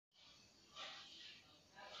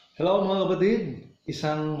Hello mga kapatid!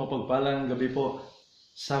 Isang mapagpalang gabi po.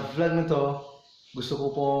 Sa vlog na to, gusto ko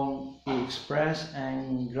pong i-express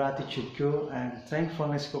ang gratitude ko and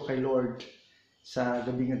thankfulness ko kay Lord sa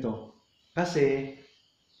gabi na to. Kasi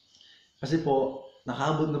po,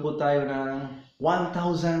 nakaabot na po tayo ng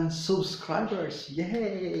 1,000 subscribers!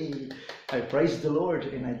 Yay! I praise the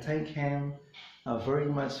Lord and I thank Him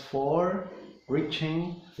very much for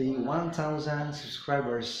reaching the 1,000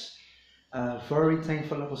 subscribers. Very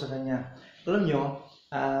thankful ako sa kanya. Alam nyo,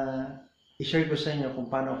 i-share ko sa inyo kung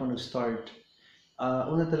paano ako nag-start.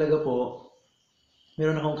 Una talaga po,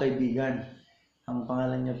 meron akong kaibigan. Ang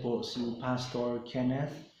pangalan niya po si Pastor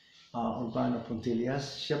Keneth, urbano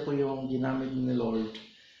Pontillas. Siya po yung ginamit ni Lord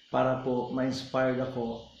para po ma-inspired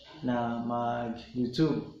ako na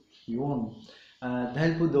mag-YouTube. Yun.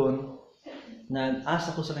 Dahil po doon,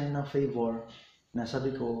 nag-ask ako sa kanya ng favor na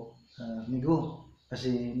sabi ko, Mego,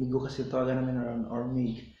 Mego kasi tawagan namin or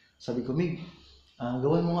Mig. Sabi ko, Mig,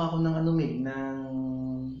 gawan mo nga ako ng Mig, ng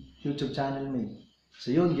YouTube channel, Mig.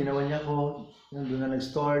 So yun, ginawa niya ako. Yun, doon na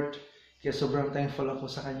nag-start. Kaya sobrang thankful ako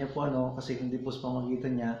sa kanya po, kasi hindi po sa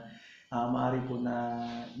pamagitan niya, maaari po na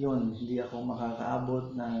yun, hindi ako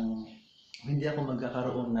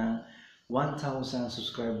magkakaroon ng 1,000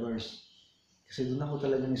 subscribers. Kasi doon ako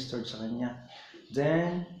talaga ni-start sa kanya.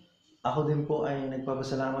 Then, ako din po ay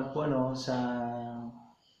nagpapasalamat po sa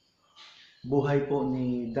buhay po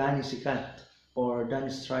ni Danny Sicat or Danny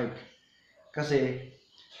Strike. Kasi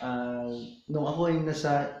nung ako ay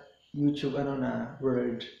nasa YouTube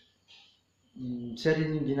world, siya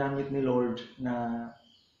rin yung ginamit ni Lord na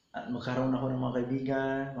magkaroon ako ng mga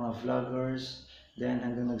kaibigan, mga vloggers, then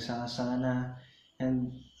hanggang nagsanga-sanga na.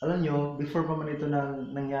 And alam nyo, before pa man ito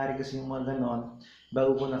nangyari kasi yung mga ganon,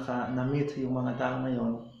 bago ko na-meet yung mga tao na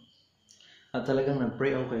yon, at talagang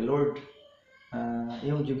nag-pray ako kay Lord.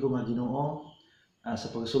 Yung Diyos ko Ginoo, sa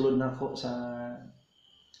pagsulod na ako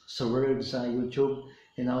sa world sa YouTube,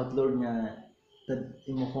 hinaut Lord nga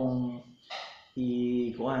imo kong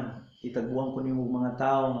itagbuan ko nimo mga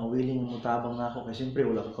tao nga willing mutabang na ako, kasi siyempre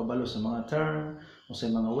wala ko kabalo sa mga term o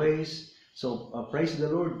sa mga ways. So praise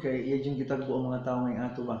the Lord kay iya yung gitagbo ang mga tao ngayong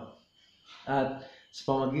ato ba. At sa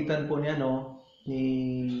pamagitan po ni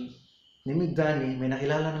Migdani, may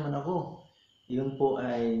nakilala naman ako. Yun po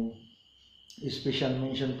ay special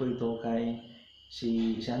mention po ito kay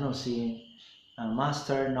si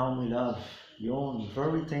Master Noimelove. Yun,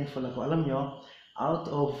 very thankful ako. Alam nyo, out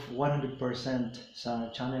of 100% sa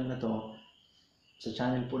channel na to, sa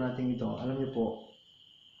channel po natin ito, alam nyo po,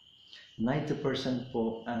 90%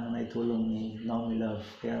 po ang naitulong ni Noimelove.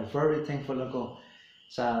 Kaya very thankful ako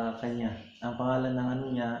sa kanya. Ang pangalan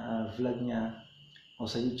ng vlog niya o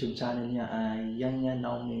sa YouTube channel niya ay Yan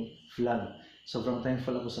Naomi Vlog. Sobrang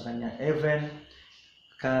thankful ako sa kanya. Even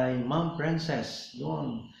kay Ma'am Princess,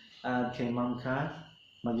 yun. At kay Ma'am Kath,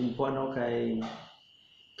 maging po kay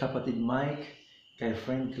kapatid Mike, kay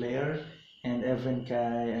friend Claire, and even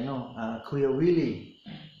kay Kuya Willy.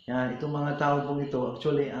 Yan, itong mga tao pong ito,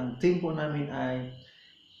 actually, ang team po namin ay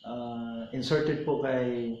inserted po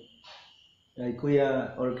kay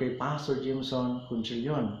Kuya or kay Pastor Jimson Most.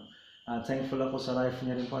 Thankful ako sa life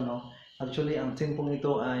niya rin po, Actually, ang team pong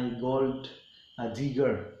ito ay Gold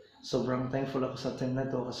Digger. Sobrang thankful ako sa team na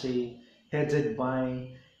to kasi headed by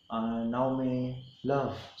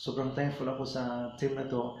Noimelove. Sobrang thankful ako sa team na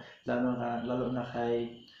to, lalo na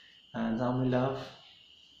kay Noimelove.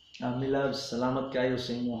 Noimelove, salamat kayo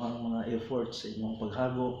sa inyong mga efforts, sa inyong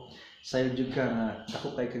paghago. Sayo jud ka nga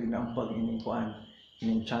dako kay kag naampag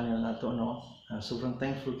ining channel na to, sobrang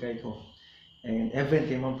thankful kay ko. And even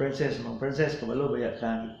kay Ma'am Princess, kabalo ba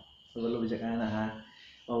na ha?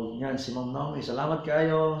 O yan, si Ma'am Naomi, salamat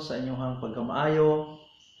kayo sa inyong pagkamaayo,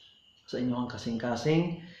 sa inyong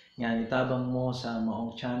kasing-kasing, nga itabang mo sa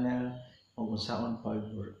maong channel, o kung saan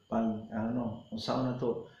na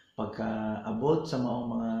to, pagkaabot sa maong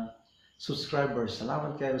mga subscribers.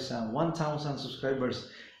 Salamat kayo sa 1,000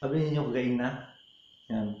 subscribers. Sabihin niyo kagaing na.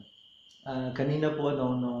 Yan. Kanina po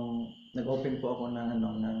nung nag-open po ako ng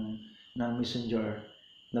Messenger,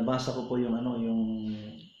 nabasa ko po yung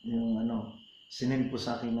sinend po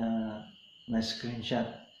sa akin na screenshot.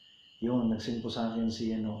 Yun, nag-send po sa akin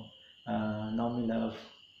si Noimelove.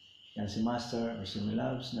 Yan, si Master or si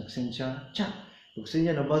Miloves, nag-send siya. Pag-send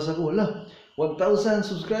niya, nabasa ko, 1,000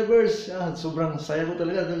 subscribers. Sobrang saya ko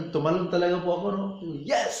talaga. Tumalon talaga po ako,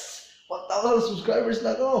 Yes! 1,000 subscribers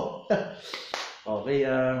na ako! Okay,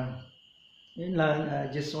 yun lang. I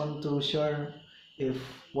just want to share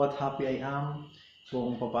what happy I am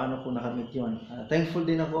kung paano ko nakamit yun. Thankful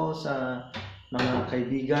din ako sa mga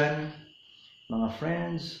kaibigan, mga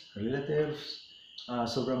friends, relatives.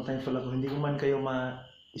 Sobrang thankful ako. Hindi ko man kayo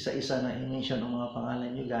isa-isa na i-mention ang mga pangalan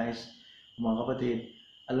nyo guys, mga kapatid,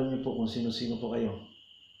 alam niyo po kung sino-sino po kayo.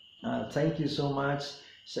 Thank you so much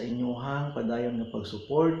sa inyong padayon na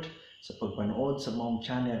pag-support sa pagpanood sa mong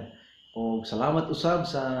channel. O salamat usab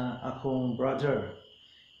sa akong brother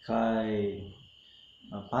kay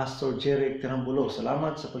Pastor Jeric Tirambulo.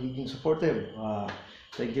 Salamat sa pagiging supportive.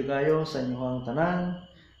 Thank you kayo sa inyong tanan,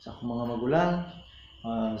 sa akong mga magulang.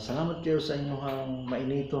 Salamat kayo sa inyong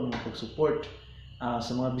mainiton na pag-support.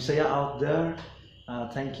 Sa mga Bisaya out there,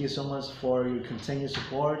 thank you so much for your continued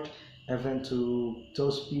support. Even to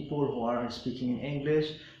those people who are speaking in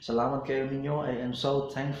English, salamat kayo ninyo. I am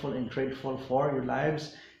so thankful and grateful for your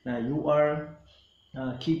lives na you are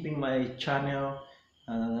keeping my channel,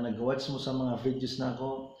 na nag-watch mo sa mga videos na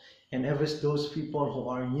ako. And even those people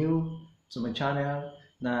who are new to my channel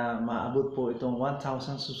na maabot po itong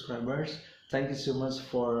 1,000 subscribers, thank you so much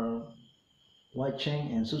for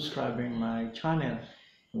watching and subscribing my channel.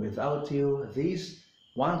 Without you, these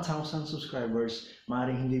 1,000 subscribers,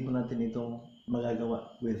 maaaring hindi po natin itong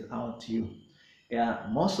magagawa without you. Kaya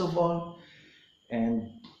most of all,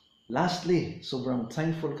 and lastly, sobrang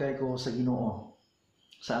thankful kayo sa Ginoo,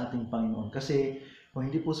 sa ating Panginoon. Kasi kung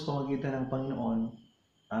hindi po sa pamagitan ng Panginoon,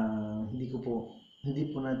 hindi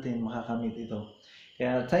po natin makakamit ito.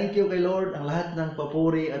 Kaya thank you kay Lord. Ang lahat ng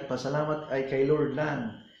papuri at pasalamat ay kay Lord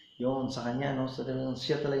lang. Yon sa Kanya, no? So,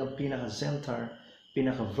 siya talagang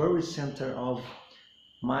very center of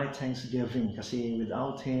my thanksgiving. Kasi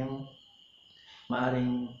without Him,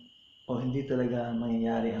 maaring hindi talaga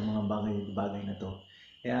mangyayari ang mga bagay na to.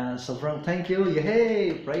 Kaya sobrang thank you.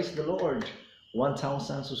 Yay! Praise the Lord!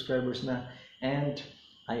 1,000 subscribers na. And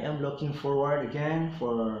I am looking forward again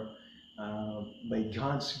for by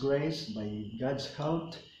God's grace, by God's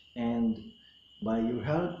help, and by your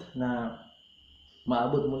help na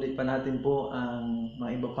maabot muli pa natin po ang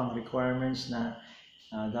mga iba pang requirements na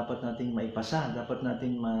dapat nating maipasa, dapat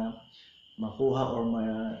nating makuha or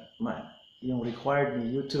yung required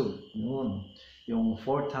ni YouTube, yung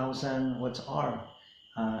 4,000 watts hour.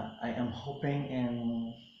 I am hoping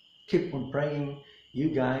and keep on praying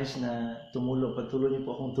you guys na patuloy niyo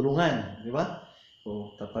po akong tulungan, di ba?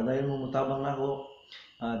 So, tapadayon mo mutabang na ako.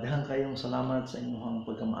 Dahan kayong salamat sa inyong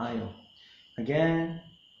pagkamaayo. Again,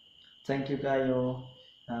 thank you kayo,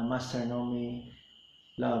 Master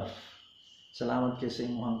Noimelove. Salamat kayo sa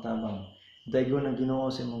inyong tabang. Daigo ng Ginoo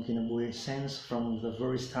sa inyong kinabuhi since from the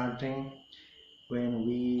very starting when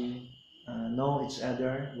we know each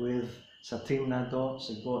other with sa team nato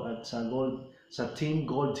sa team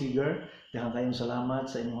Gold Digger. Dahan kayong salamat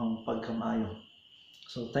sa inyong pagkamaayo.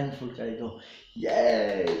 So thankful kayo.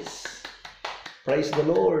 Yes! Praise the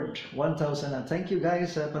Lord! 1,000 na. Thank you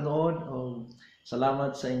guys sa panood.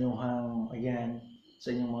 Salamat sa inyong again,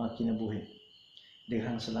 sa inyong mga kinabuhi.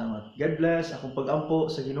 Daghang salamat. God bless. Akong pag-ampo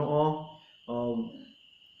sa Ginoo.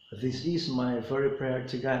 This is my very prayer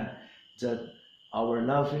to God that our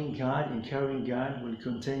loving God and caring God will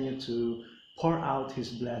continue to pour out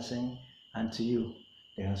His blessing unto you.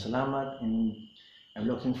 Daghang salamat, and I'm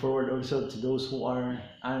looking forward also to those who are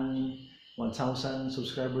on 1,000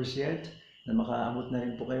 subscribers yet, na makaabot na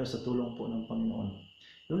rin po kayo sa tulong po ng Panginoon.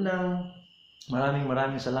 Yun lang.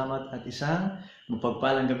 Maraming salamat at isang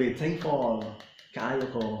mapagpalang gabi. Thankful. Kaayo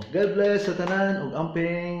ko. God bless sa tanan ug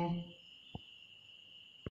amping